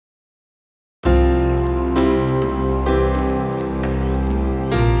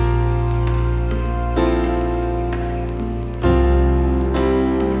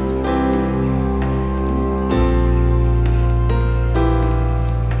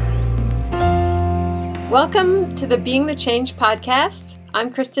Welcome to the Being the Change podcast.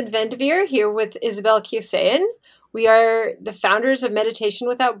 I'm Kristen Vandeveer here with Isabel Kiosayan. We are the founders of Meditation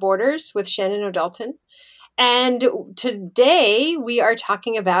Without Borders with Shannon O'Dalton. And today we are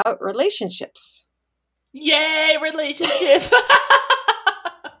talking about relationships. Yay, relationships!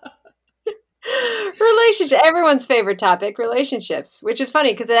 Relationships, everyone's favorite topic, relationships, which is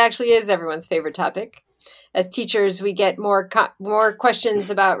funny because it actually is everyone's favorite topic. As teachers, we get more questions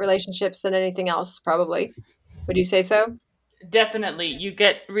about relationships than anything else, probably. Would you say so? Definitely. You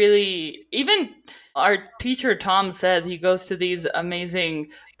get really, even our teacher Tom says he goes to these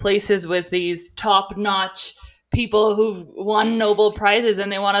amazing places with these top-notch people who've won Nobel Prizes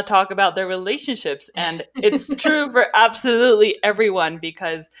and they want to talk about their relationships. And it's true for absolutely everyone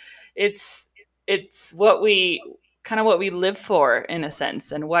because it's what we live for in a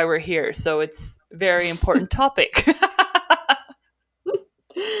sense and why we're here. So it's a very important topic.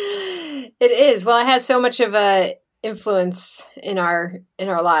 It is. Well, it has so much of a influence in our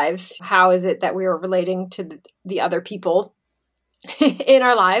lives. How is it that we are relating to the other people in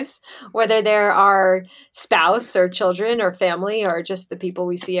our lives, whether they're our spouse or children or family or just the people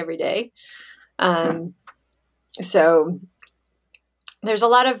we see every day? So there's a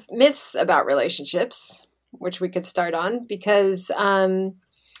lot of myths about relationships, which we could start on because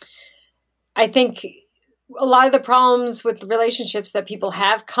I think a lot of the problems with relationships that people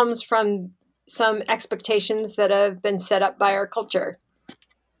have comes from some expectations that have been set up by our culture.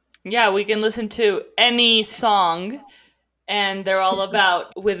 Yeah, we can listen to any song and they're all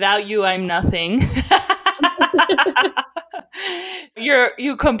about without you I'm nothing.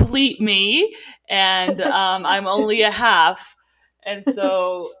 You complete me and I'm only a half. And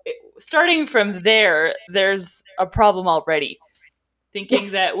so starting from there's a problem already.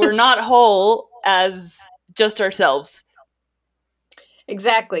 Thinking that we're not whole as just ourselves.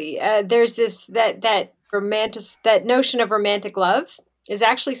 Exactly. There's this that notion of romantic love is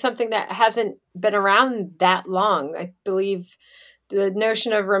actually something that hasn't been around that long. I believe the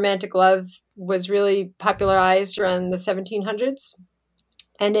notion of romantic love was really popularized around the 1700s,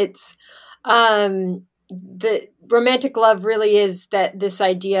 and it's the romantic love really is that this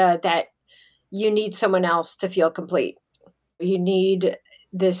idea that you need someone else to feel complete. You need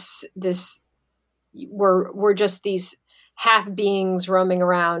this we're just these half beings roaming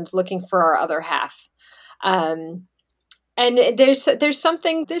around looking for our other half. And there's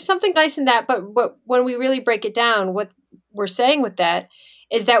something nice in that, but when we really break it down, what we're saying with that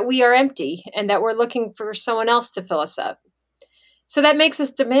is that we are empty and that we're looking for someone else to fill us up. So that makes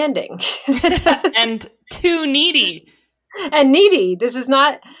us demanding and too needy. And needy. This is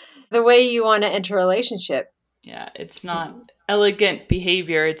not the way you want to enter a relationship. Yeah, it's not elegant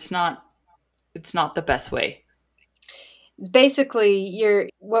behavior. It's not the best way. It's basically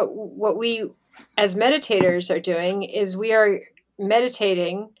what we as meditators are doing is we are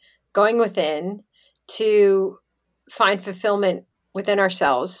meditating, going within to find fulfillment within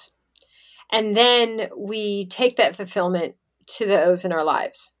ourselves. And then we take that fulfillment to those in our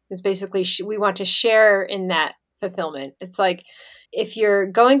lives. It's basically, we want to share in that fulfillment. It's like if you're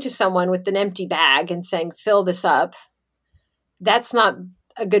going to someone with an empty bag and saying, fill this up, that's not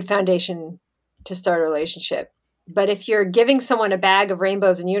a good foundation to start a relationship. But if you're giving someone a bag of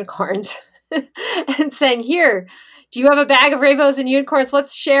rainbows and unicorns and saying, here, do you have a bag of rainbows and unicorns?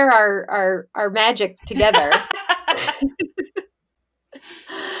 Let's share our magic together.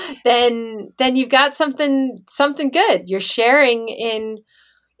 then you've got something good. You're sharing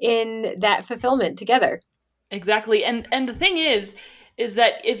in that fulfillment together. Exactly. And the thing is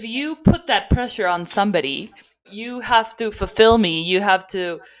that if you put that pressure on somebody, you have to fulfill me. You have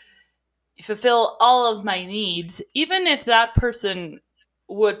to fulfill all of my needs, even if that person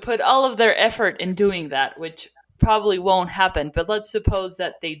would put all of their effort in doing that, which probably won't happen. But let's suppose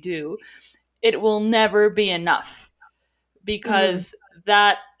that they do. It will never be enough because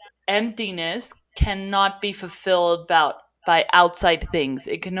that emptiness cannot be fulfilled by outside things.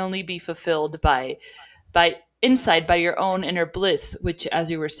 It can only be fulfilled by inside, by your own inner bliss, which,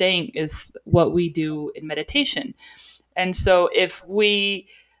 as you were saying, is what we do in meditation. And so if we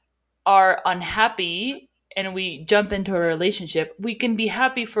are unhappy and we jump into a relationship, we can be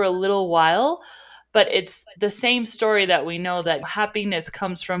happy for a little while, but it's the same story that we know that happiness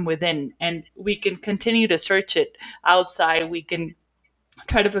comes from within, and we can continue to search it outside. We can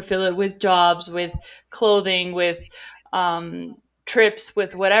try to fulfill it with jobs, with clothing, with trips,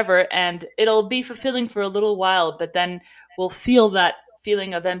 with whatever, and it'll be fulfilling for a little while, but then we'll feel that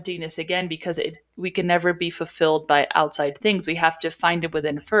feeling of emptiness again because we can never be fulfilled by outside things. We have to find it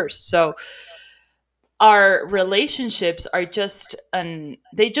within first. So our relationships are just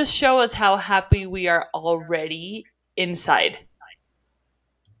they just show us how happy we are already inside.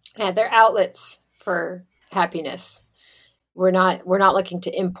 Yeah, they're outlets for happiness. We're not looking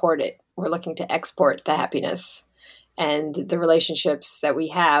to import it. We're looking to export the happiness. And the relationships that we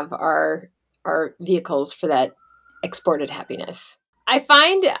have are vehicles for that exported happiness. I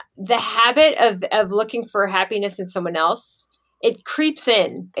find the habit of looking for happiness in someone else, it creeps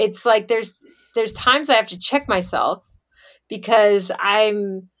in. It's like there's times I have to check myself because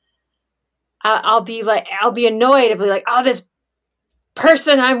I'll be annoyed. I'll be like, oh, this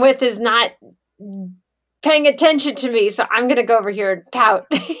person I'm with is not paying attention to me, so I'm going to go over here and pout.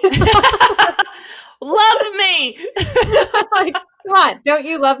 Love me. Like, come on, don't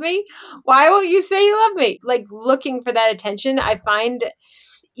you love me? Why won't you say you love me? Like, looking for that attention, I find,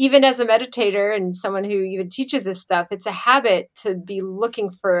 even as a meditator and someone who even teaches this stuff, it's a habit to be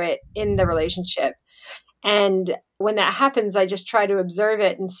looking for it in the relationship. And when that happens, I just try to observe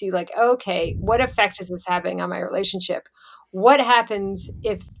it and see, like, okay, what effect is this having on my relationship? What happens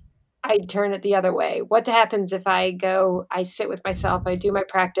if I turn it the other way? What happens if I sit with myself, I do my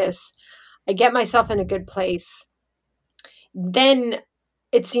practice, I get myself in a good place? Then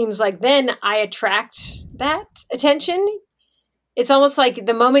it seems like then I attract that attention. It's almost like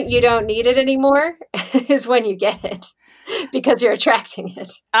the moment you don't need it anymore is when you get it, because you're attracting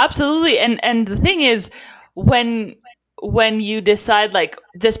it. Absolutely. And the thing is, when you decide like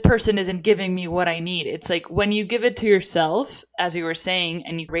this person isn't giving me what I need, it's like when you give it to yourself, as you were saying,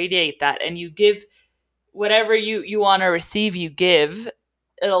 and you radiate that and you give whatever you want to receive, you give,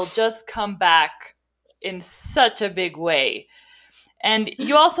 it'll just come back in such a big way. And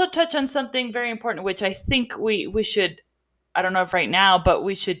you also touch on something very important, which I think we should, I don't know if right now, but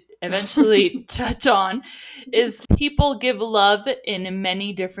we should eventually touch on, is people give love in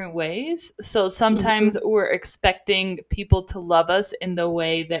many different ways. So sometimes we're expecting people to love us in the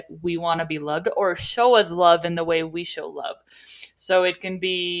way that we want to be loved, or show us love in the way we show love. So it can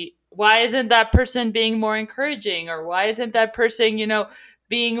be, why isn't that person being more encouraging? Or why isn't that person,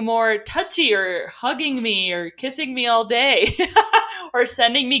 being more touchy or hugging me or kissing me all day or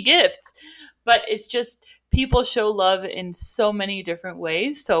sending me gifts? But it's just, people show love in so many different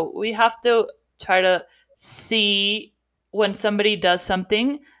ways. So we have to try to see when somebody does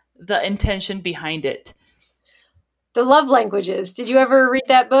something, the intention behind it. The Love Languages. Did you ever read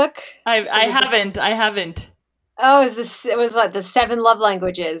that book? I haven't. Oh, it was like the 7 love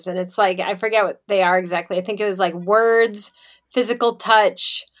languages. And it's like, I forget what they are exactly. I think it was like words, physical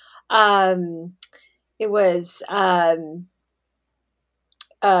touch. It was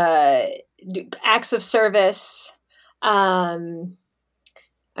acts of service. I'm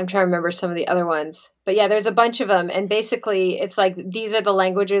trying to remember some of the other ones, but yeah, there's a bunch of them. And basically it's like, these are the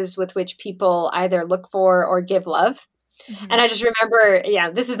languages with which people either look for or give love. Mm-hmm. And I just remember,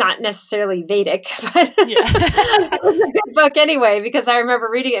 this is not necessarily Vedic, but it was a good book anyway, because I remember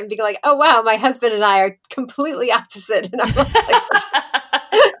reading it and being like, oh wow, my husband and I are completely opposite in our love language.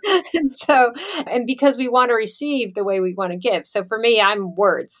 and because we want to receive the way we want to give. So for me, I'm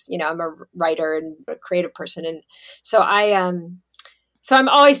words, I'm a writer and a creative person. And so so I'm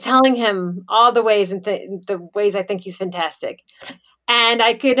always telling him all the ways and the ways I think he's fantastic. And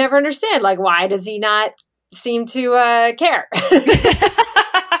I could never understand, like, why does he not seem to care?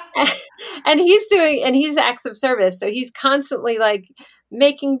 And he's acts of service. So he's constantly like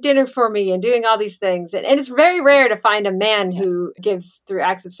making dinner for me and doing all these things. And it's very rare to find a man who gives through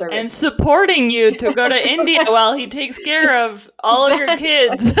acts of service. And supporting you to go to India while he takes care of all of your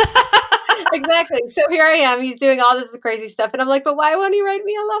kids. Exactly. So here I am. He's doing all this crazy stuff. And I'm like, but why won't he write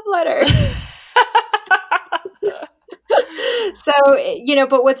me a love letter? So,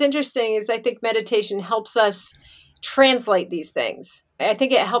 but what's interesting is I think meditation helps us translate these things. I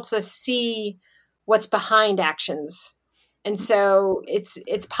think it helps us see what's behind actions. And so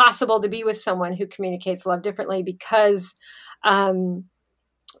it's possible to be with someone who communicates love differently because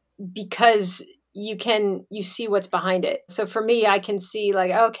you see what's behind it. So for me, I can see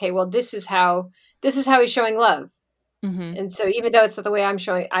like, okay, well, this is how he's showing love. Mm-hmm. And so even though it's not the way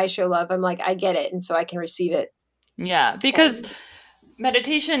I show love, I'm like, I get it. And so I can receive it. Yeah, because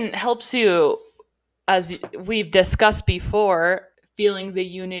meditation helps you, as we've discussed before, feeling the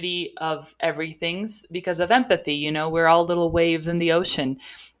unity of everything's because of empathy. We're all little waves in the ocean.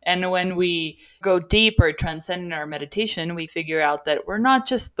 And when we go deep or transcend in our meditation, we figure out that we're not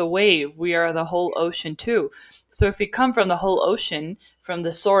just the wave, we are the whole ocean too. So if we come from the whole ocean, from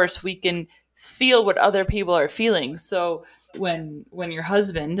the source, we can feel what other people are feeling. So when your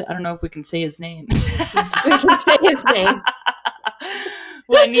husband, I don't know if we can say his name. We can say his name.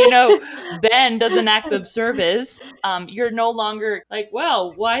 when Ben does an act of service, you're no longer like,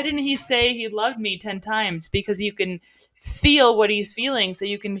 well, why didn't he say he loved me 10 times? Because you can feel what he's feeling, so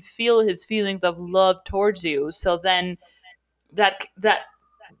you can feel his feelings of love towards you. So then that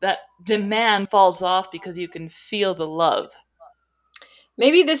demand falls off because you can feel the love.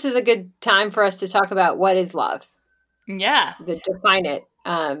 Maybe this is a good time for us to talk about what is love. Yeah, define it,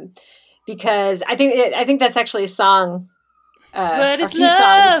 because I think that's actually a song. What a is few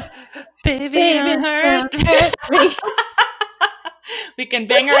love? songs. Baby, Baby, don't hurt don't hurt me. We can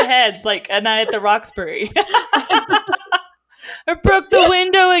bang our heads like A Night at the Roxbury. I broke the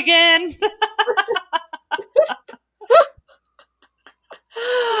window again.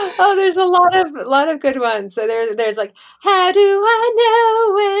 Oh, there's a lot of good ones. So there's like, how do I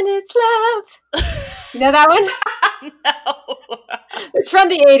know when it's love? You know that one? No. It's from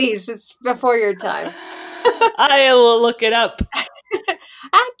the 80s. It's before your time. I will look it up.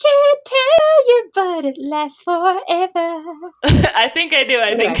 I can't tell you, but it lasts forever. I think I do.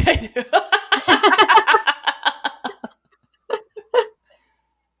 Think I do.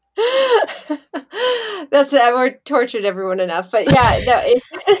 That's we're tortured everyone enough, but yeah, no.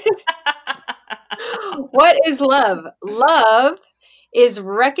 What is love? Love is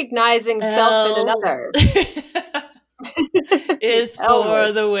recognizing self in another. Is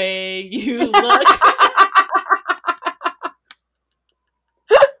for the way you look.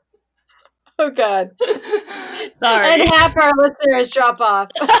 Oh God! Sorry, and half our listeners drop off.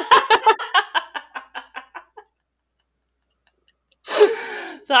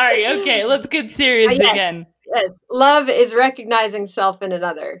 Sorry. Okay, let's get serious again. Yes, love is recognizing self in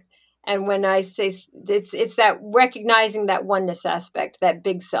another, and when I say it's that recognizing that oneness aspect, that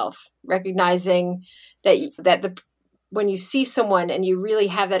big self, recognizing that when you see someone and you really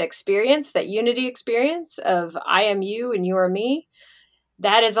have that experience, that unity experience of I am you and you are me,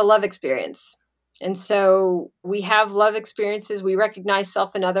 that is a love experience. And so we have love experiences. We recognize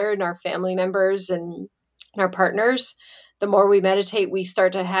self in other and our family members and our partners. The more we meditate, we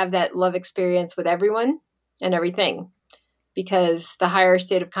start to have that love experience with everyone and everything, because the higher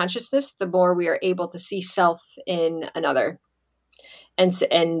state of consciousness, the more we are able to see self in another and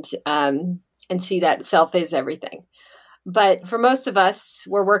see that self is everything. But for most of us,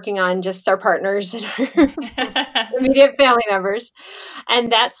 we're working on just our partners and our immediate family members.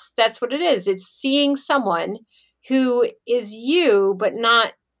 And that's what it is. It's seeing someone who is you, but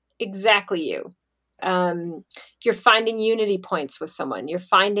not exactly you. You're finding unity points with someone. You're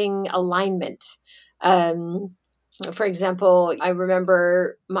finding alignment. For example, I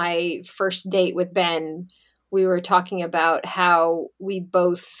remember my first date with Ben. We were talking about how we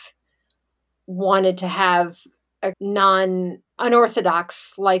both wanted to have a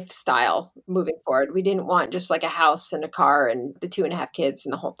unorthodox lifestyle moving forward. We didn't want just like a house and a car and the 2.5 kids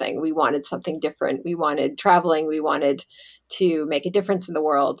and the whole thing. We wanted something different. We wanted traveling. We wanted to make a difference in the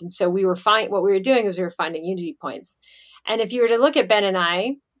world. And so what we were doing was we were finding unity points. And if you were to look at Ben and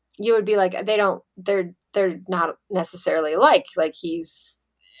I, you would be like, they're not necessarily alike. Like he's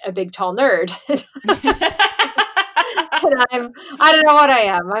a big, tall nerd. And I don't know what I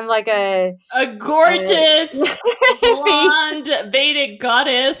am. I'm like a gorgeous blonde Vedic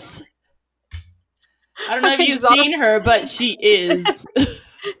goddess. I don't know if you've seen her, but she is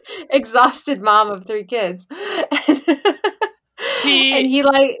exhausted mom of 3 kids. She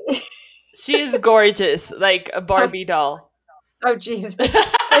is gorgeous, like a Barbie doll. Oh Jesus!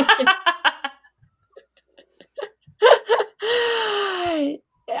 Thank you.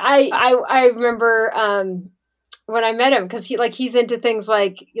 I remember when I met him, because he's into things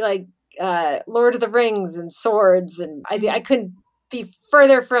like Lord of the Rings and swords, and I couldn't be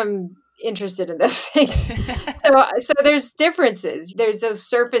further from interested in those things. So there's differences. There's those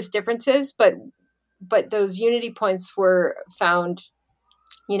surface differences, but those unity points were found,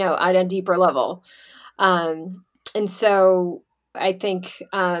 at a deeper level. And so I think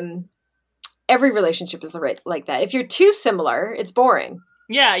every relationship is like that. If you're too similar, it's boring.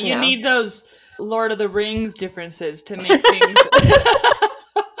 Yeah, you need those Lord of the Rings differences to make things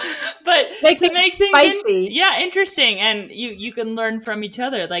but make things spicy. Interesting. And you can learn from each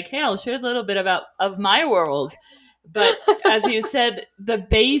other. Like, hey, I'll share a little bit of my world. But as you said, the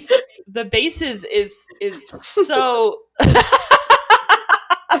basis is so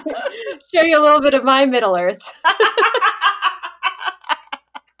show you a little bit of my Middle Earth.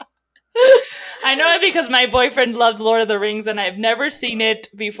 I know it because my boyfriend loves Lord of the Rings and I've never seen it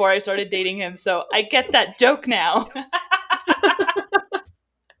before I started dating him. So I get that joke now.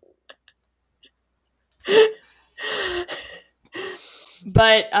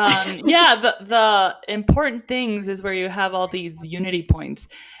 But yeah, the important things is where you have all these unity points,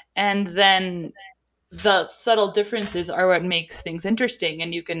 and then the subtle differences are what makes things interesting,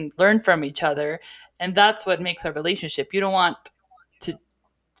 and you can learn from each other, and that's what makes a relationship. You don't want to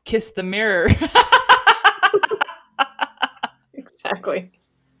kiss the mirror. Exactly.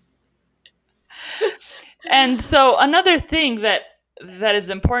 And so another thing that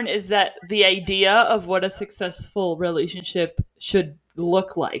is important is that the idea of what a successful relationship should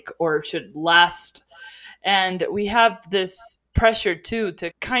look like or should last. And we have this pressure too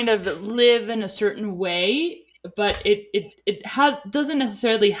to kind of live in a certain way, but it doesn't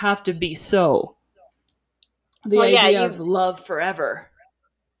necessarily have to be so. The Well, yeah, idea of love forever.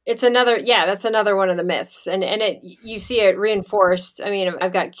 it's another, yeah, that's another one of the myths. And you see it reinforced. I mean,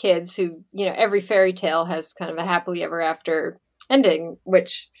 I've got kids who, every fairy tale has kind of a happily ever after ending,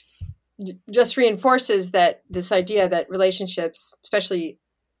 which just reinforces that this idea that relationships, especially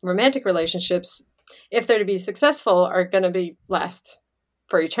romantic relationships, if they're to be successful, are going to be last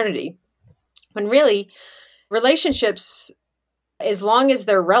for eternity. When really, relationships, as long as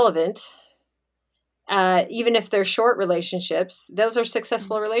they're relevant, even if they're short relationships, those are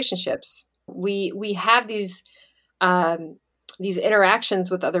successful relationships. We have these interactions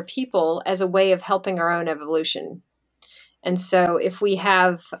with other people as a way of helping our own evolution. And so, if we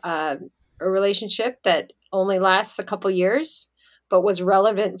have a relationship that only lasts a couple years but was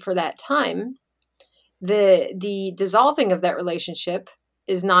relevant for that time, the dissolving of that relationship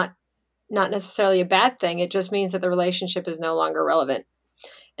is not necessarily a bad thing. It just means that the relationship is no longer relevant.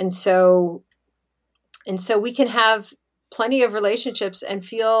 And so we can have plenty of relationships and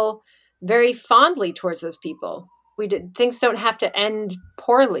feel very fondly towards those people. Things don't have to end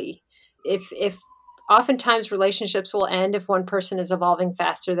poorly. If oftentimes relationships will end if one person is evolving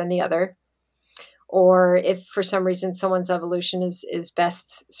faster than the other, or if for some reason someone's evolution is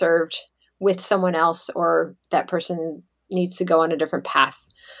best served with someone else, or that person needs to go on a different path.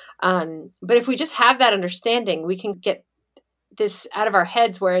 But if we just have that understanding, we can get this out of our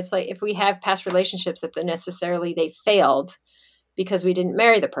heads, where it's like, if we have past relationships that necessarily they failed because we didn't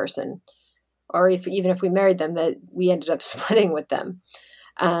marry the person, or even if we married them, that we ended up splitting with them.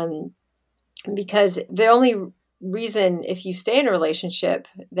 Because the only reason, if you stay in a relationship,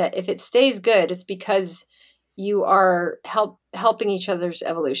 that if it stays good, it's because you are helping each other's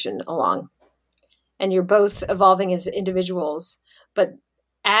evolution along, and you're both evolving as individuals. But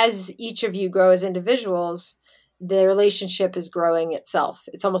as each of you grow as individuals, the relationship is growing itself.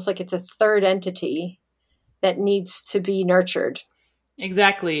 It's almost like it's a third entity that needs to be nurtured.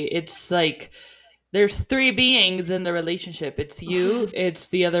 Exactly. It's like there's three beings in the relationship. It's you, it's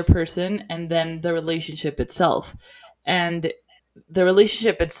the other person, and then the relationship itself. And the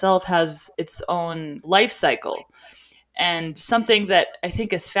relationship itself has its own life cycle. And something that I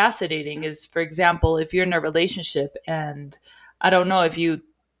think is fascinating is, for example, if you're in a relationship and I don't know, if you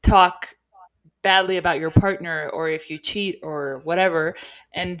talk badly about your partner or if you cheat or whatever,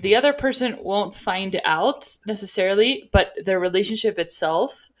 and the other person won't find out necessarily, but the relationship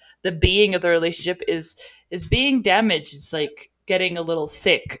itself, the being of the relationship is being damaged. It's like getting a little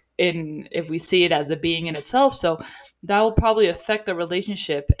sick in, if we see it as a being in itself. So that will probably affect the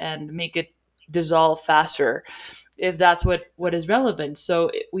relationship and make it dissolve faster, if that's what is relevant.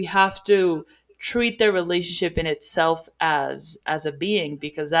 So we have to treat the relationship in itself as a being,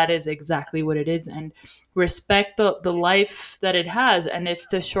 because that is exactly what it is, and respect the life that it has. And if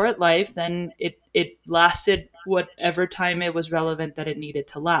it's a short life, then it lasted whatever time it was relevant that it needed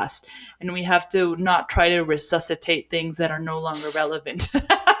to last. And we have to not try to resuscitate things that are no longer relevant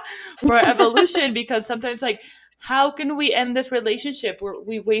for evolution, because sometimes, like, how can we end this relationship where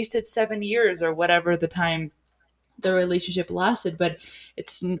we wasted 7 years or whatever the time the relationship lasted? But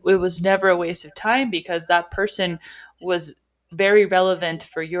it was never a waste of time, because that person was very relevant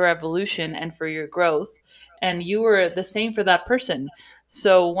for your evolution and for your growth, and you were the same for that person.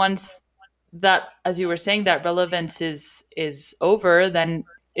 So once that, as you were saying, that relevance is over, then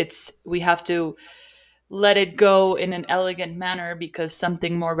we have to let it go in an elegant manner, because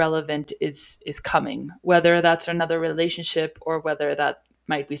something more relevant is coming, whether that's another relationship or whether that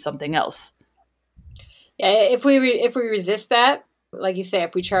might be something else. Yeah, if we resist that, like you say,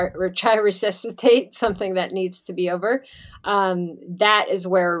 if we try to resuscitate something that needs to be over, that is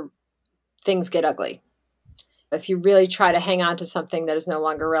where things get ugly. If you really try to hang on to something that is no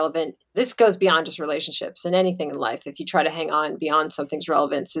longer relevant, this goes beyond just relationships and anything in life. If you try to hang on beyond something's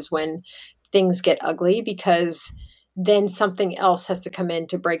relevance, is when things get ugly, because then something else has to come in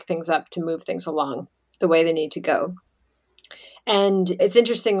to break things up, to move things along the way they need to go. And it's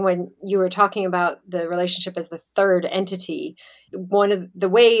interesting when you were talking about the relationship as the third entity, one of the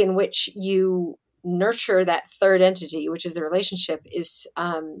way in which you nurture that third entity, which is the relationship, is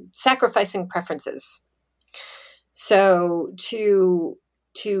sacrificing preferences. So to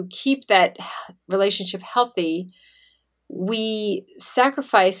keep that relationship healthy, we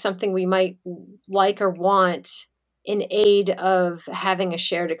sacrifice something we might like or want in aid of having a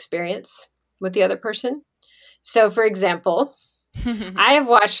shared experience with the other person. So, for example, I have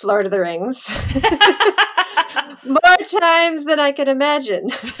watched Lord of the Rings more times than I can imagine.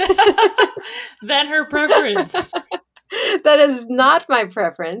 Than her preference. That is not my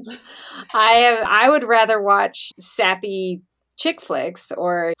preference. I would rather watch sappy chick flicks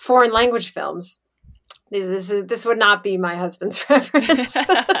or foreign language films. This would not be my husband's preference.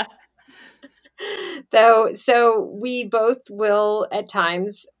 Though, so we both will at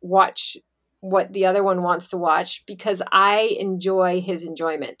times watch what the other one wants to watch because I enjoy his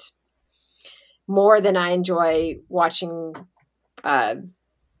enjoyment more than I enjoy watching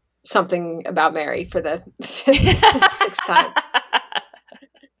Something About Mary for the sixth time.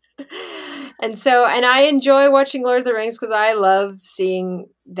 And I enjoy watching Lord of the Rings because I love seeing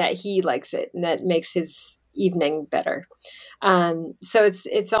that he likes it and that makes his evening better. So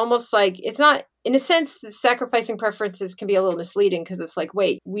it's almost like, it's not, in a sense, the sacrificing preferences can be a little misleading because it's like,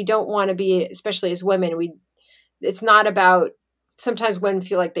 wait, we don't want to be, especially as women, it's not about, sometimes women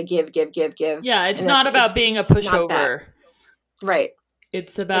feel like they give. Yeah, it's not about being a pushover. Right.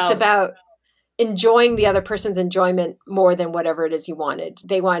 It's about enjoying the other person's enjoyment more than whatever it is you wanted.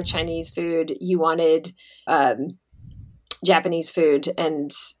 They wanted Chinese food, you wanted Japanese food,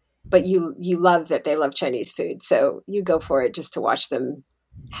 but you love that they love Chinese food, so you go for it just to watch them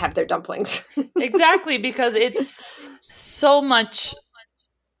have their dumplings. Exactly, because it's so much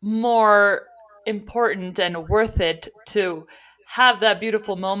more important and worth it to have that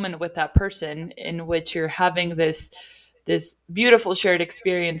beautiful moment with that person in which you're having this beautiful shared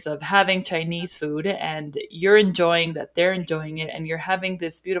experience of having Chinese food, and you're enjoying that, they're enjoying it, and you're having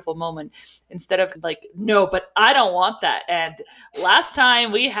this beautiful moment, instead of like, no, but I don't want that, and last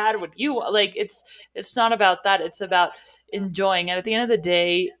time we had what you like. It's not about that. It's about enjoying. And at the end of the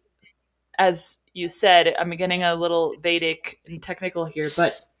day, as you said, I'm getting a little Vedic and technical here,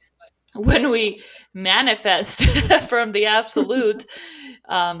 but when we manifest from the absolute,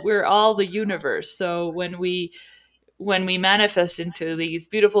 we're all the universe. So when we manifest into these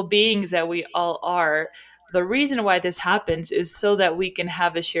beautiful beings that we all are, the reason why this happens is so that we can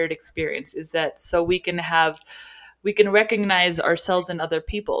have a shared experience, is that so we can recognize ourselves in other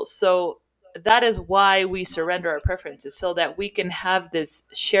people. So that is why we surrender our preferences, so that we can have this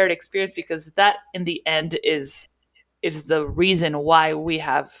shared experience, because that in the end is the reason why we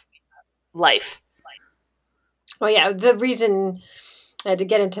have life. Well, yeah, the reason to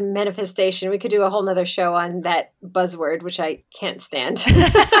get into manifestation, we could do a whole nother show on that buzzword, which I can't stand.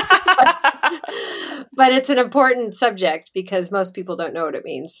 But it's an important subject because most people don't know what it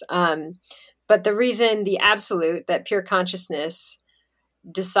means. But the reason the absolute, that pure consciousness,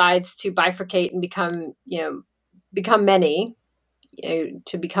 decides to bifurcate and become many,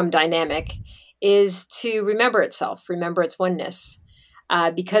 to become dynamic, is to remember itself, remember its oneness.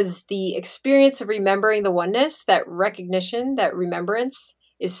 Because the experience of remembering the oneness, that recognition, that remembrance,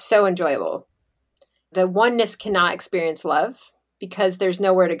 is so enjoyable. The oneness cannot experience love because there's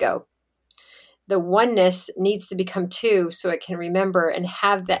nowhere to go. The oneness needs to become two so it can remember and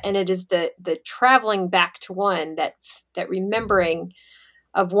have that. And it is the traveling back to one, that remembering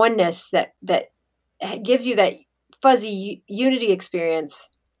of oneness, that gives you that fuzzy unity experience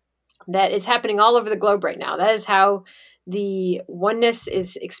that is happening all over the globe right now. That is how the oneness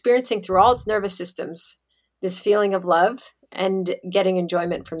is experiencing through all its nervous systems, this feeling of love and getting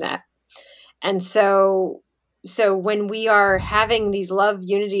enjoyment from that. And so when we are having these love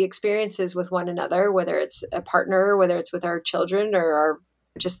unity experiences with one another, whether it's a partner, whether it's with our children, or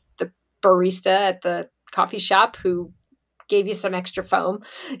just the barista at the coffee shop who gave you some extra foam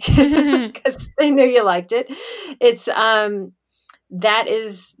because they knew you liked it, it's that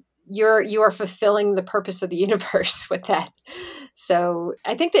is, you are fulfilling the purpose of the universe with that. So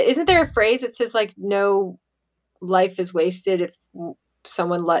I think that, isn't there a phrase that says like, no life is wasted if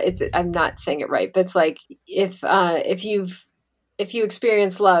someone I'm not saying it right, but it's like, if you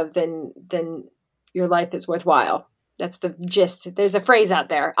experience love, then your life is worthwhile. That's the gist. There's a phrase out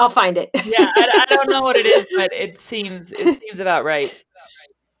there. I'll find it. Yeah, I don't know what it is, but it seems about right.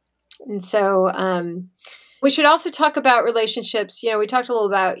 And so we should also talk about relationships. We talked a little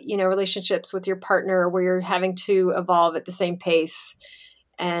about, relationships with your partner where you're having to evolve at the same pace.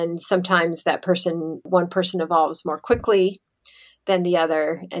 And sometimes one person evolves more quickly. than the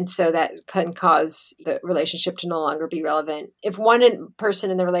other. And so that can cause the relationship to no longer be relevant. If one person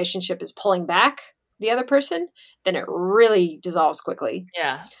in the relationship is pulling back the other person, then it really dissolves quickly.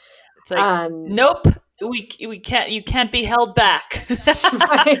 Yeah. It's like, nope, we can't, you can't be held back.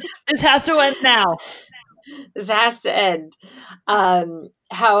 Right. This has to end now. This has to end.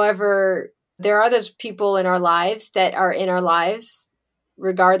 However, there are those people in our lives that are in our lives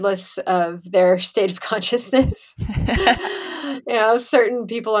regardless of their state of consciousness. Certain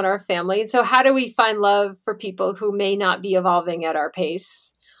people in our family. And so how do we find love for people who may not be evolving at our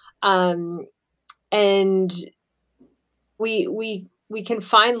pace? And we can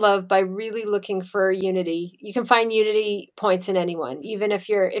find love by really looking for unity. You can find unity points in anyone. Even if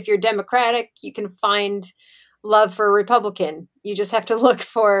you're Democratic, you can find love for a Republican. You just have to look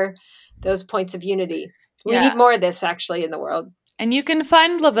for those points of unity. We need more of this actually in the world. And you can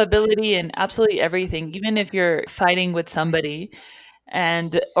find lovability in absolutely everything, even if you're fighting with somebody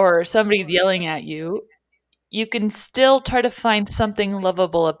or somebody's yelling at you. You can still try to find something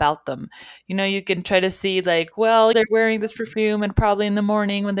lovable about them. You can try to see like, well, they're wearing this perfume and probably in the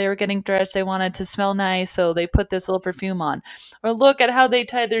morning when they were getting dressed, they wanted to smell nice. So they put this little perfume on, or look at how they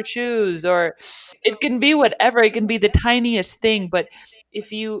tied their shoes, or it can be whatever. It can be the tiniest thing. But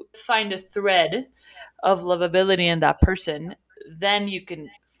if you find a thread of lovability in that person, then you can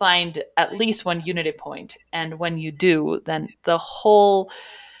find at least one unity point. And when you do, then the whole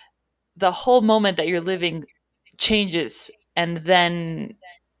moment that you're living changes, and then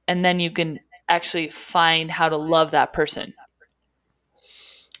you can actually find how to love that person.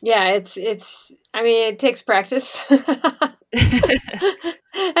 Yeah, it's it takes practice.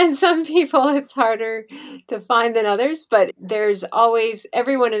 And some people it's harder to find than others, but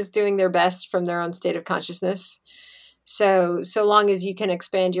everyone is doing their best from their own state of consciousness. So long as you can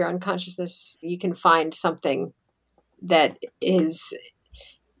expand your own consciousness, you can find something that is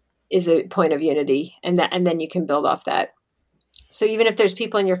a point of unity, and then you can build off that. So even if there's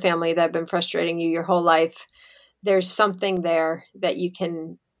people in your family that have been frustrating you your whole life, there's something there that you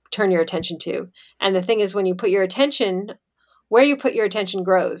can turn your attention to. And the thing is, when you put your attention, where you put your attention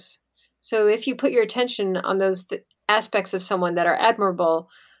grows. So if you put your attention on those aspects of someone that are admirable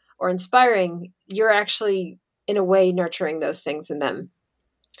or inspiring, you're actually, in a way, nurturing those things in them.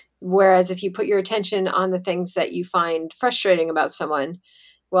 Whereas if you put your attention on the things that you find frustrating about someone,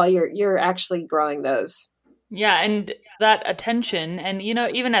 well, you're actually growing those. Yeah, and that attention, and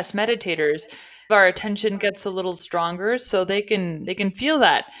even as meditators, our attention gets a little stronger, so they can feel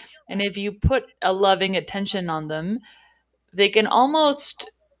that. And if you put a loving attention on them, they can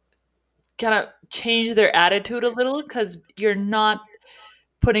almost kind of change their attitude a little, because you're not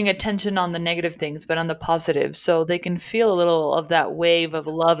putting attention on the negative things but on the positive, so they can feel a little of that wave of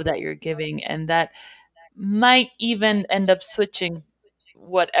love that you're giving, and that might even end up switching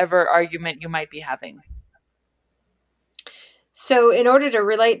whatever argument you might be having. So in order to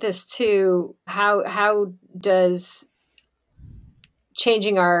relate this to how does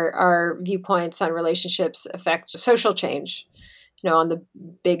changing our viewpoints on relationships affect social change, on the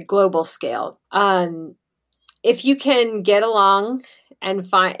big global scale? If you can get along and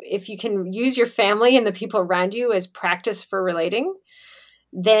if you can use your family and the people around you as practice for relating,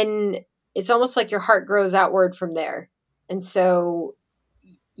 then it's almost like your heart grows outward from there. And so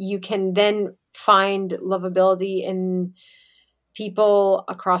you can then find lovability in people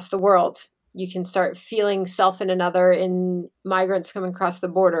across the world. You can start feeling self in another, in migrants coming across the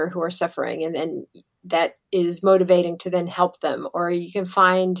border who are suffering, and that is motivating to then help them. Or you can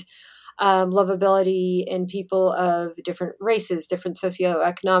find lovability in people of different races, different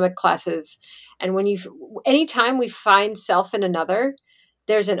socioeconomic classes. And anytime we find self in another,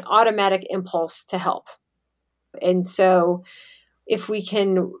 there's an automatic impulse to help. And so if we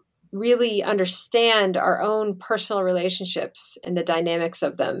can really understand our own personal relationships and the dynamics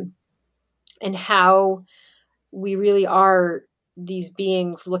of them, and how we really are these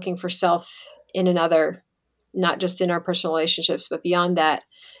beings looking for self in another, not just in our personal relationships, but beyond that,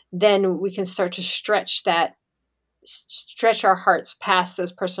 then we can start to stretch our hearts past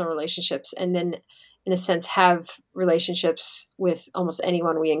those personal relationships, and then in a sense have relationships with almost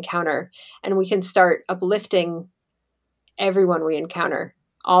anyone we encounter. And we can start uplifting everyone we encounter,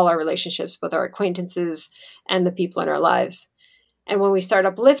 all our relationships, both our acquaintances and the people in our lives. And when we start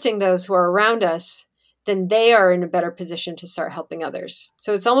uplifting those who are around us, then they are in a better position to start helping others.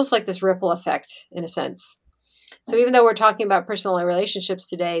 So it's almost like this ripple effect in a sense. So even though we're talking about personal relationships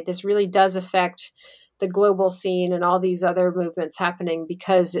today, this really does affect the global scene and all these other movements happening,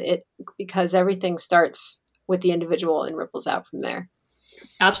 because everything starts with the individual and ripples out from there.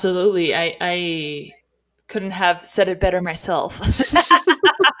 Absolutely. I couldn't have said it better myself.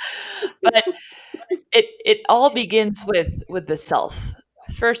 But it all begins with the self.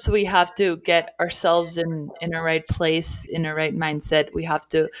 First, we have to get ourselves in a right place, in a right mindset. We have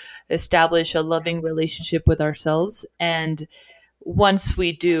to establish a loving relationship with ourselves, and once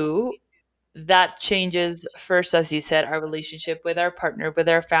we do, that changes first, as you said, our relationship with our partner, with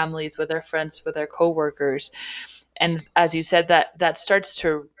our families, with our friends, with our coworkers. And as you said, that starts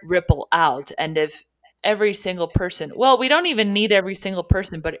to ripple out. And if every single person, well, we don't even need every single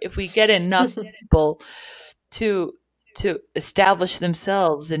person, but if we get enough people to establish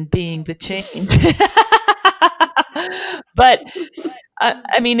themselves in being the change. But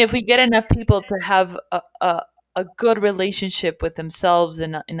I mean, if we get enough people to have a good relationship with themselves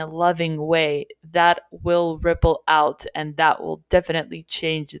in a loving way, that will ripple out, and that will definitely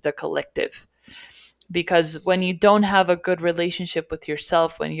change the collective. Because when you don't have a good relationship with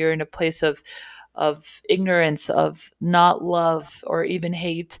yourself, when you're in a place of ignorance, of not love or even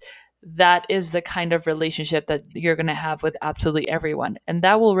hate, that is the kind of relationship that you're going to have with absolutely everyone, and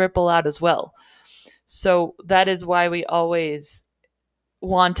that will ripple out as well. So that is why we always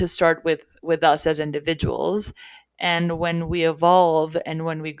want to start with us as individuals. And when we evolve and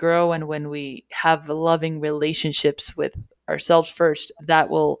when we grow and when we have loving relationships with ourselves first, that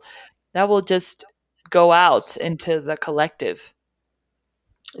will just go out into the collective.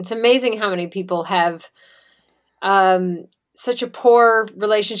 It's amazing how many people have such a poor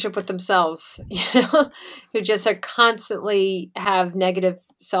relationship with themselves, who just are constantly have negative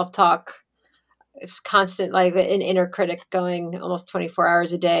self-talk. It's constant, like an inner critic going almost 24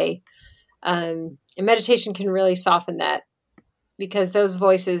 hours a day. And meditation can really soften that, because those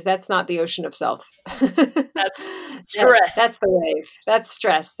voices, that's not the ocean of self. That's stress. That's the wave. That's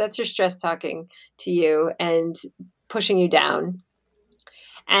stress. That's your stress talking to you and pushing you down.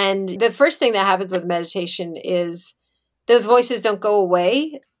 And the first thing that happens with meditation is those voices don't go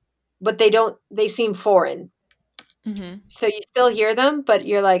away, but they seem foreign. Mm-hmm. So you still hear them, but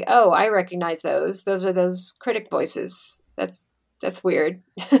you're like, oh, I recognize those. Those are those critic voices. That's weird.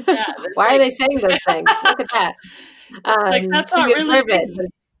 Yeah, Why are they saying those things? Look at that. That's so not you really observe it, but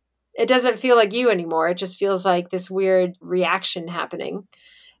it doesn't feel like you anymore. It just feels like this weird reaction happening.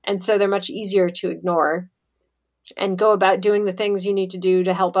 And so they're much easier to ignore and go about doing the things you need to do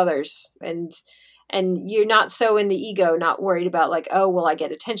to help others. And you're not so in the ego, not worried about like, oh, will I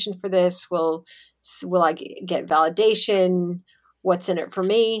get attention for this? Will I get validation? What's in it for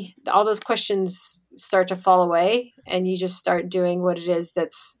me? All those questions start to fall away, and you just start doing what it is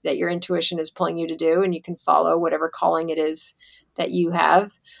that your intuition is pulling you to do, and you can follow whatever calling it is that you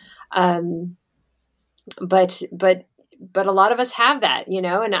have. But a lot of us have that,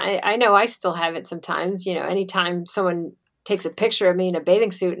 and I know I still have it sometimes. Anytime someone takes a picture of me in a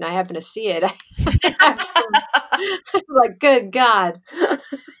bathing suit and I happen to see it, I'm like, good God.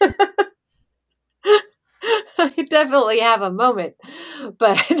 I definitely have a moment,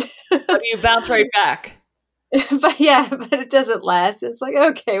 but you bounce right back. But it doesn't last. It's like,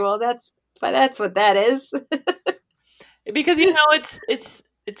 okay, well, that's what that is. Because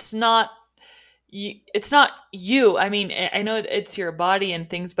it's not you. I mean, I know it's your body and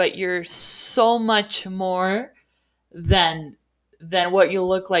things, but you're so much more than what you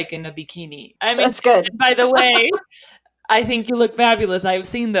look like in a bikini. I mean, that's good. By the way, I think you look fabulous. I've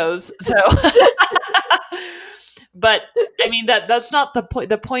seen those. So but I mean, that's not the point.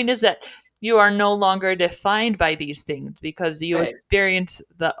 The point is that you are no longer defined by these things, because you experience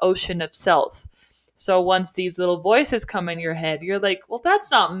the ocean of self. So once these little voices come in your head, you're like, well,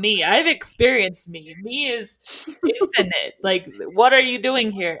 that's not me. I've experienced me. Me is infinite. Like, what are you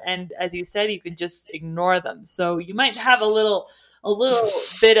doing here? And as you said, you can just ignore them. So you might have a little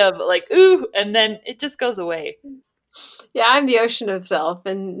bit of like, ooh, and then it just goes away. Yeah, I'm the ocean of self,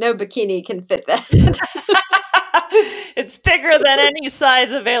 and no bikini can fit that. It's bigger than any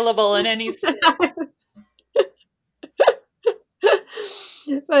size available in any store.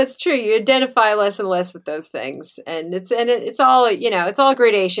 But it's true. You identify less and less with those things, and it's all it's all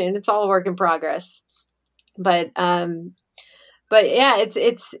gradation. It's all a work in progress. But yeah,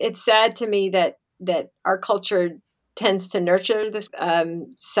 it's sad to me that our culture tends to nurture this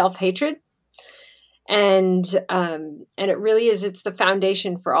self-hatred, and it really is. It's the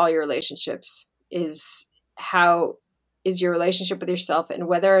foundation for all your relationships. Is how is your relationship with yourself, and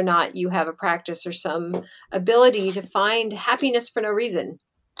whether or not you have a practice or some ability to find happiness for no reason,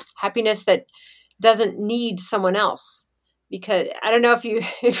 happiness that doesn't need someone else. Because I don't know if you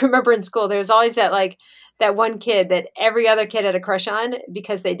remember in school, there was always that one kid that every other kid had a crush on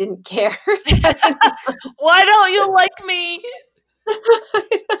because they didn't care. Why don't you like me?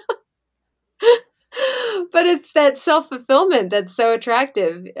 But it's that self-fulfillment that's so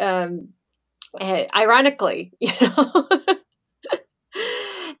attractive. Ironically,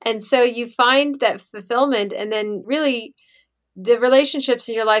 and so you find that fulfillment, and then really the relationships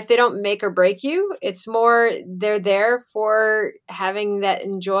in your life, they don't make or break you. It's more they're there for having that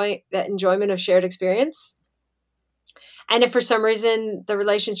enjoyment of shared experience. And if for some reason the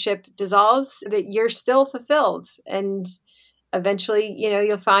relationship dissolves, that you're still fulfilled, and eventually,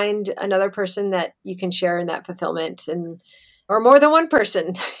 you'll find another person that you can share in that fulfillment, and or more than one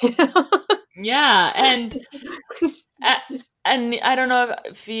person. Yeah, and I don't know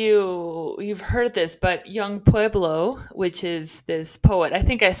if you've heard this, but Young Pueblo, which is this poet, I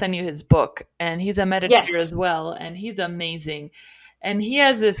think I sent you his book, and he's a meditator Yes. as well, and he's amazing. And he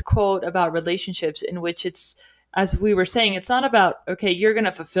has this quote about relationships in which it's, as we were saying, it's not about, okay, you're going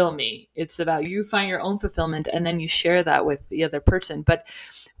to fulfill me. It's about you find your own fulfillment and then you share that with the other person. But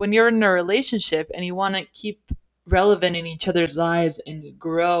when you're in a relationship and you want to keep relevant in each other's lives and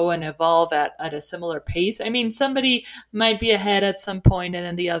grow and evolve at a similar pace. I mean, somebody might be ahead at some point and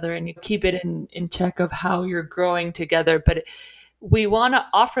then the other, and you keep it in check of how you're growing together. But we want to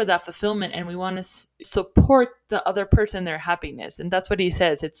offer that fulfillment, and we want to support the other person, their happiness. And that's what he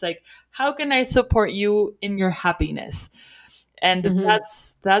says. It's like, how can I support you in your happiness? And Mm-hmm.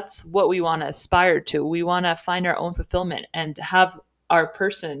 that's what we want to aspire to. We want to find our own fulfillment and have our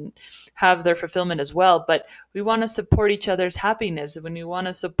person have their fulfillment as well. But we want to support each other's happiness, when we want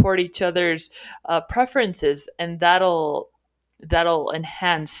to support each other's preferences, and that'll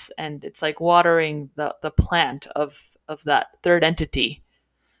enhance, and it's like watering the plant of that third entity.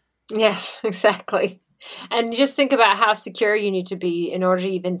 Yes, exactly. And just think about how secure you need to be in order to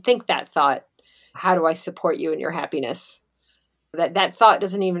even think that thought. How do I support you in your happiness? That thought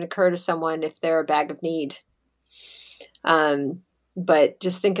doesn't even occur to someone if they're a bag of need. But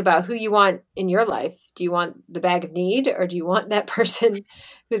just think about who you want in your life. Do you want the bag of need, or do you want that person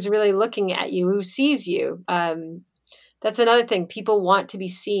who's really looking at you, who sees you? That's another thing. People want to be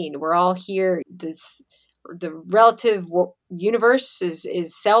seen. We're all here. The relative universe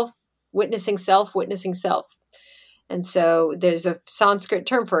is self witnessing self. And so there's a Sanskrit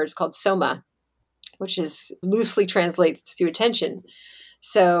term for it. It's called soma, which is loosely translates to attention.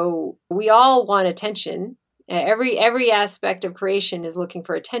 So we all want attention. Every aspect of creation is looking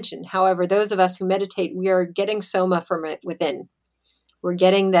for attention. However, those of us who meditate, we are getting soma from it within. We're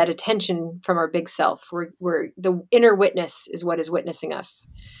getting that attention from our big self. We're the inner witness is what is witnessing us.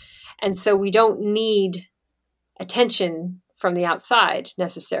 And so we don't need attention from the outside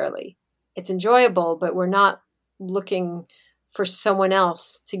necessarily. It's enjoyable, but we're not looking for someone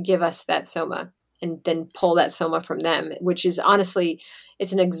else to give us that soma and then pull that soma from them, which is honestly,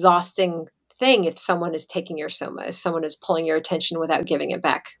 it's an exhausting thing if someone is taking your soma, if someone is pulling your attention without giving it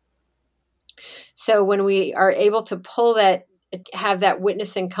back. So when we are able to pull that, have that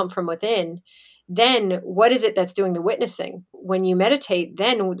witnessing come from within, then what is it that's doing the witnessing? When you meditate,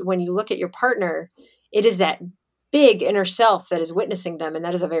 then when you look at your partner, it is that big inner self that is witnessing them. And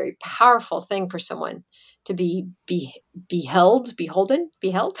that is a very powerful thing for someone to be beheld. You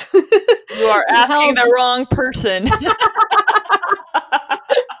are asking the wrong person.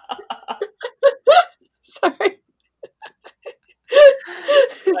 Sorry.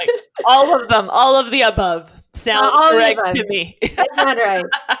 Like, all of them, all of the above sound correct to me. That's not right.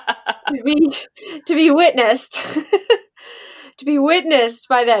 To be witnessed, to be witnessed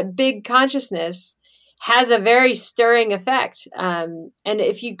by that big consciousness has a very stirring effect. And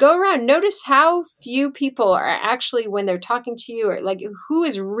if you go around, notice how few people are actually, when they're talking to you, or like who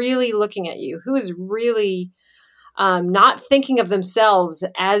is really looking at you, who is really not thinking of themselves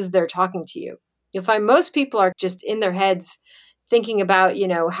as they're talking to you. You'll find most people are just in their heads thinking about,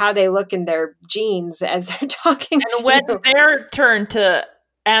 how they look in their jeans as they're talking and when you. their turn to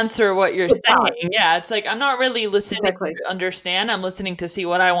answer what you're saying, yeah, it's like, I'm not really listening Exactly. to understand. I'm listening to see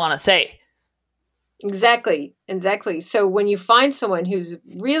what I want to say. Exactly. So when you find someone who's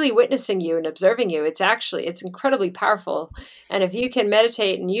really witnessing you and observing you, it's incredibly powerful. And if you can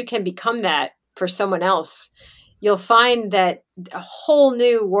meditate and you can become that for someone else, you'll find that a whole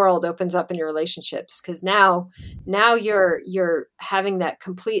new world opens up in your relationships, because now you're having that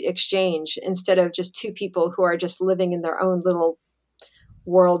complete exchange instead of just two people who are just living in their own little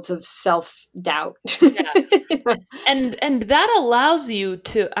worlds of self-doubt. Yeah. And that allows you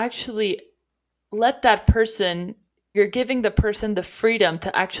to actually let that person, you're giving the person the freedom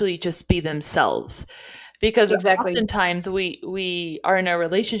to actually just be themselves. Because Exactly. oftentimes we are in a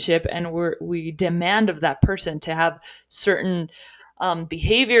relationship and we demand of that person to have certain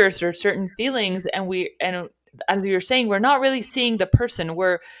behaviors or certain feelings, and as you're saying, we're not really seeing the person.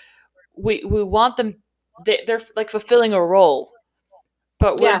 we want them, they're like fulfilling a role,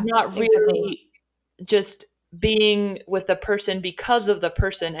 but we're Yeah, not exactly. really just being with the person because of the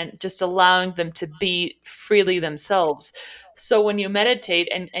person and just allowing them to be freely themselves. So when you meditate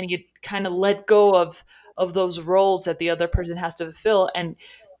and you kind of let go of those roles that the other person has to fulfill, and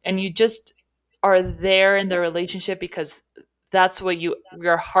you just are there in the relationship because that's what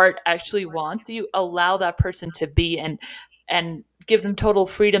your heart actually wants, you allow that person to be, and give them total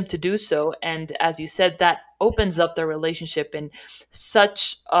freedom to do so. And as you said, that opens up the relationship in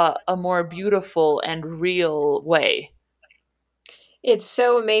such a more beautiful and real way. It's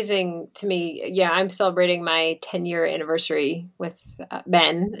so amazing to me. Yeah, I'm celebrating my 10-year anniversary with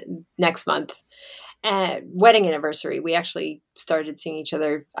Ben next month. Wedding anniversary. We actually started seeing each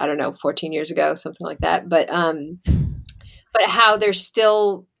other, I don't know, 14 years ago, something like that. But how there's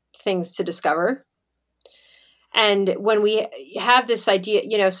still things to discover. And when we have this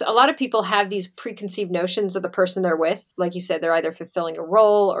idea, so a lot of people have these preconceived notions of the person they're with. Like you said, they're either fulfilling a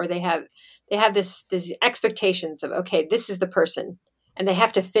role or they have this expectations of, okay, this is the person, and they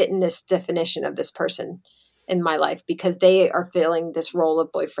have to fit in this definition of this person in my life because they are filling this role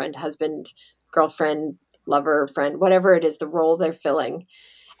of boyfriend, husband, girlfriend, lover, friend, whatever it is, the role they're filling.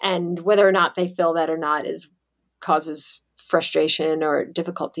 And whether or not they fill that or not is causes frustration or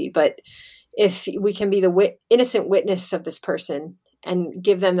difficulty. But if we can be the innocent witness of this person and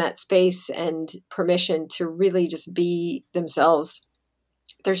give them that space and permission to really just be themselves,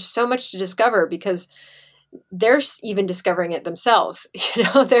 there's so much to discover because they're even discovering it themselves.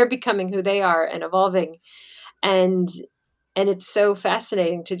 They're becoming who they are and evolving. And it's so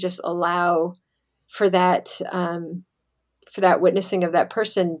fascinating to just allow for that witnessing of that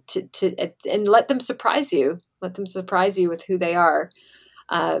person to and let them surprise you. Let them surprise you with who they are.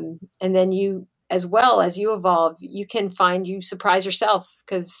 And then you, as well as you evolve, you can find you surprise yourself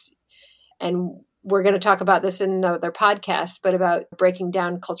and we're going to talk about this in another podcast, but about breaking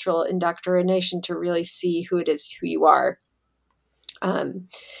down cultural indoctrination to really see who it is, who you are, um,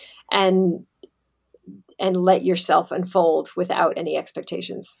 and let yourself unfold without any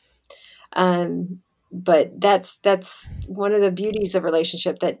expectations. But that's one of the beauties of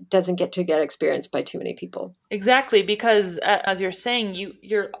relationship that doesn't get experienced by too many people. Exactly, because as you're saying,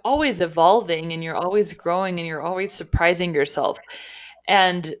 you're always evolving and you're always growing and you're always surprising yourself.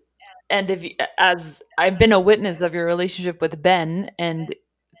 And if as I've been a witness of your relationship with Ben, and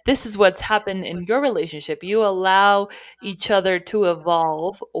this is what's happened in your relationship. You allow each other to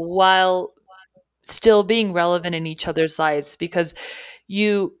evolve while still being relevant in each other's lives, because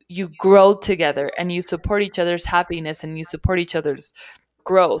you grow together and you support each other's happiness and you support each other's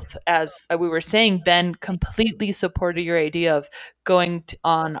growth. As we were saying, Ben completely supported your idea of going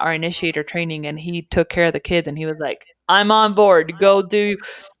on our initiator training, and he took care of the kids, and he was like, I'm on board, go do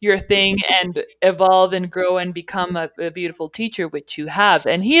your thing and evolve and grow and become a beautiful teacher, which you have.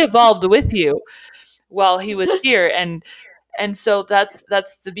 And he evolved with you while he was here. And so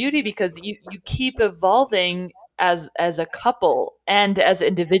that's the beauty, because you keep evolving as a couple and as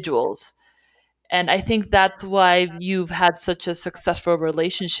individuals. And I think that's why you've had such a successful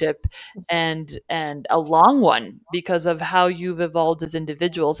relationship, and a long one, because of how you've evolved as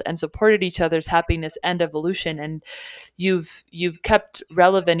individuals and supported each other's happiness and evolution, and you've kept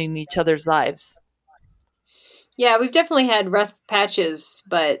relevant in each other's lives. Yeah, we've definitely had rough patches,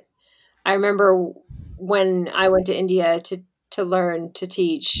 but I remember when I went to India to learn to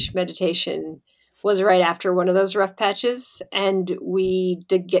teach meditation was right after one of those rough patches, and we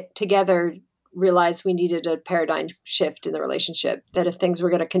did get together, realized we needed a paradigm shift in the relationship, that if things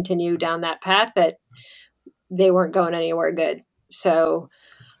were going to continue down that path, that they weren't going anywhere good. So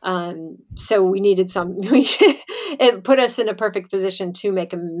we needed it put us in a perfect position to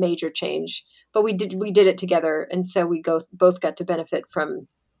make a major change, but we did it together, and so we both got to benefit from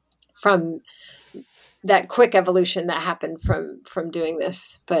that quick evolution that happened from doing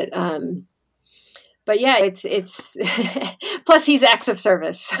this. But yeah, it's plus he's acts of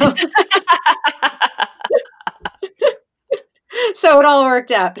service, so it all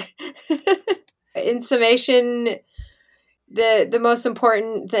worked out. In summation, the most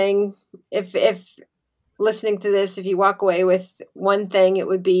important thing, if listening to this, if you walk away with one thing, it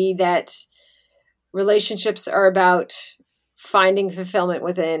would be that relationships are about finding fulfillment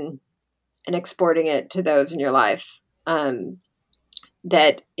within and exporting it to those in your life.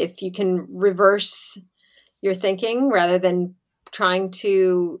 That if you can reverse your thinking rather than trying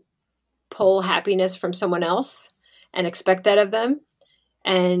to pull happiness from someone else and expect that of them,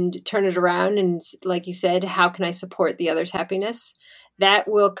 and turn it around and, like you said, how can I support the other's happiness? That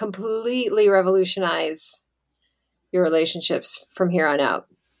will completely revolutionize your relationships from here on out.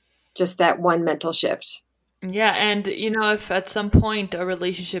 just that one mental shift. Yeah, and if at some point a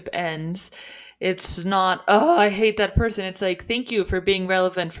relationship ends, it's not, oh, I hate that person. It's like, thank you for being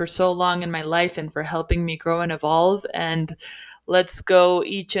relevant for so long in my life and for helping me grow and evolve. And let's go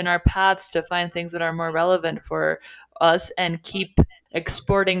each in our paths to find things that are more relevant for us and keep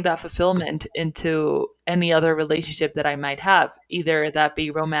exporting that fulfillment into any other relationship that I might have, either that be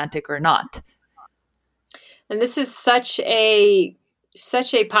romantic or not. And this is such a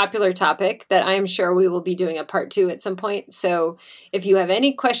popular topic that I am sure we will be doing a part 2 at some point. So if you have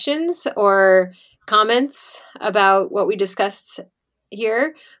any questions or comments about what we discussed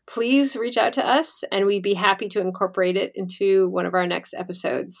here, please reach out to us and we'd be happy to incorporate it into one of our next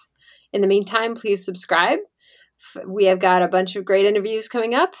episodes. In the meantime, please subscribe. We have got a bunch of great interviews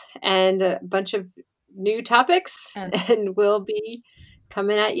coming up and a bunch of new topics, and we'll be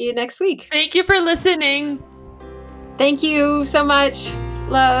coming at you next week. Thank you for listening. Thank you so much.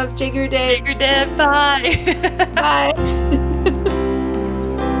 Love, Jigger Dave. Jigger Dave, bye. Bye.